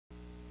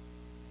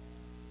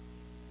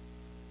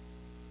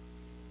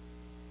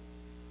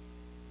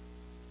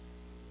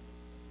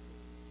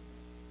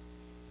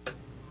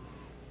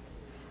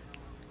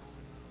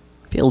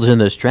Fields in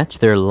the stretch.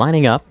 They're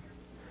lining up.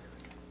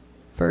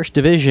 First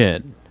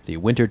Division, the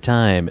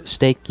wintertime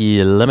stake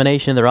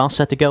elimination. They're all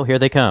set to go. Here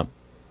they come.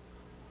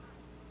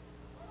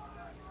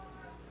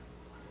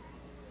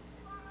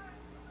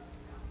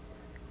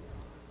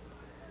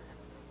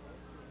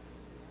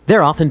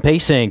 They're off and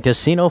pacing.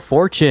 Casino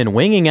Fortune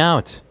winging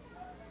out.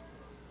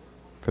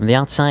 From the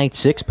outside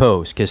 6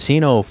 post,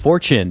 Casino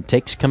Fortune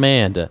takes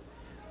command.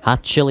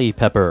 Hot Chili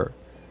Pepper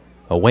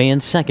away in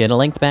second. A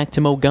length back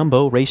to Mo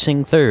Gumbo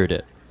racing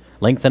third.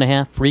 Length and a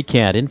half Free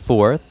Cat in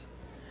fourth.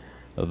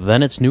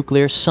 Then it's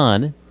Nuclear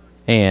Sun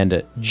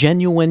and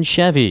Genuine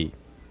Chevy.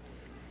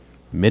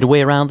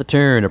 Midway around the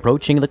turn,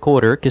 approaching the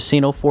quarter,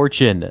 Casino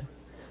Fortune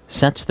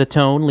sets the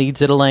tone,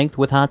 leads at a length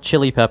with Hot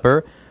Chili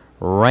Pepper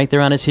right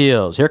there on his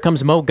heels. Here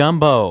comes Mo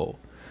Gumbo.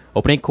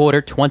 Opening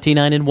quarter,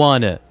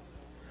 29-1.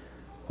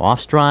 Off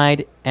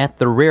stride at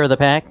the rear of the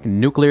pack,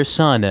 Nuclear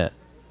Sun.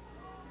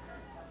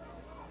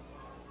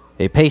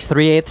 They pace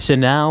 3/8,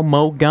 and now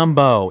Mo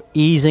Gumbo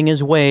easing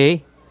his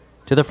way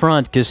to the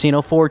front.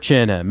 Casino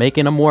Fortune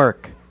making him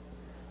work.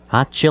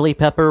 Hot Chili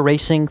Pepper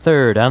racing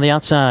third on the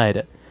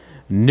outside.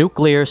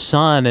 Nuclear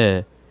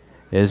Sun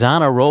is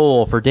on a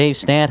roll for Dave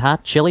Stant.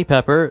 Hot Chili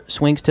Pepper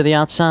swings to the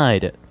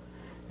outside.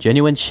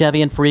 Genuine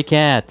Chevy and Free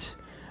Cat.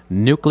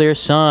 Nuclear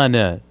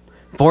Sun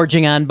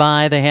forging on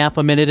by the half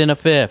a minute and a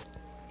fifth.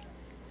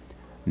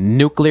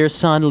 Nuclear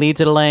Sun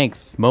leads at a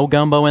length. Mo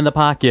Gumbo in the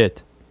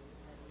pocket.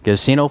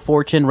 Casino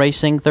Fortune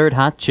racing third.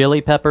 Hot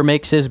Chili Pepper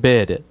makes his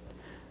bid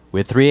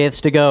with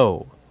 3/8 to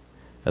go.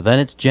 Then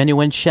it's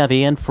Genuine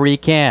Chevy and Free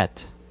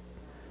Cat.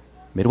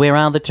 Midway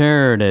around the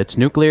turn, it's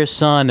Nuclear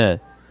Sun.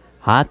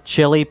 Hot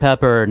Chili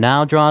Pepper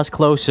now draws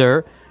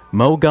closer.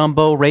 Mo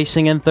Gumbo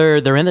racing in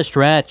third. They're in the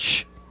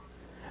stretch.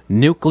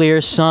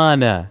 Nuclear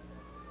Sun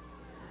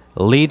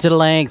leads at a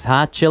length.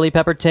 Hot Chili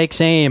Pepper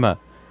takes aim.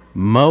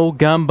 Mo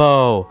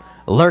Gumbo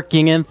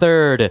lurking in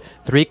third.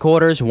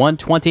 3/4,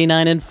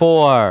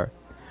 129-4.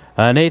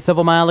 An eighth of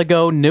a mile to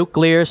go.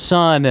 Nuclear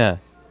Sun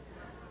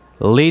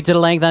leads at a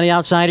length on the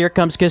outside. Here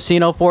comes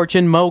Casino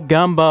Fortune. Mo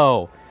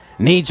Gumbo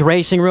needs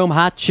racing room.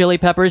 Hot Chili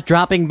Peppers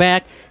dropping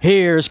back.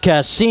 Here's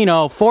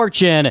Casino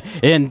Fortune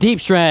in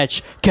deep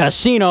stretch.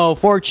 Casino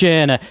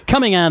Fortune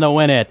coming on to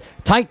win it.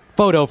 Tight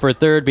photo for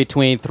third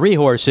between 3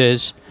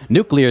 horses.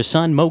 Nuclear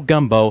Sun, Mo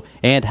Gumbo,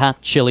 and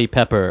Hot Chili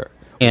Pepper.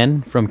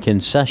 And from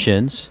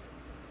concessions,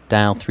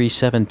 dial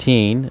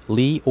 317.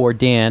 Lee or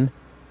Dan,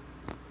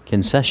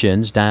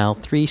 concessions, dial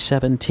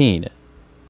 317.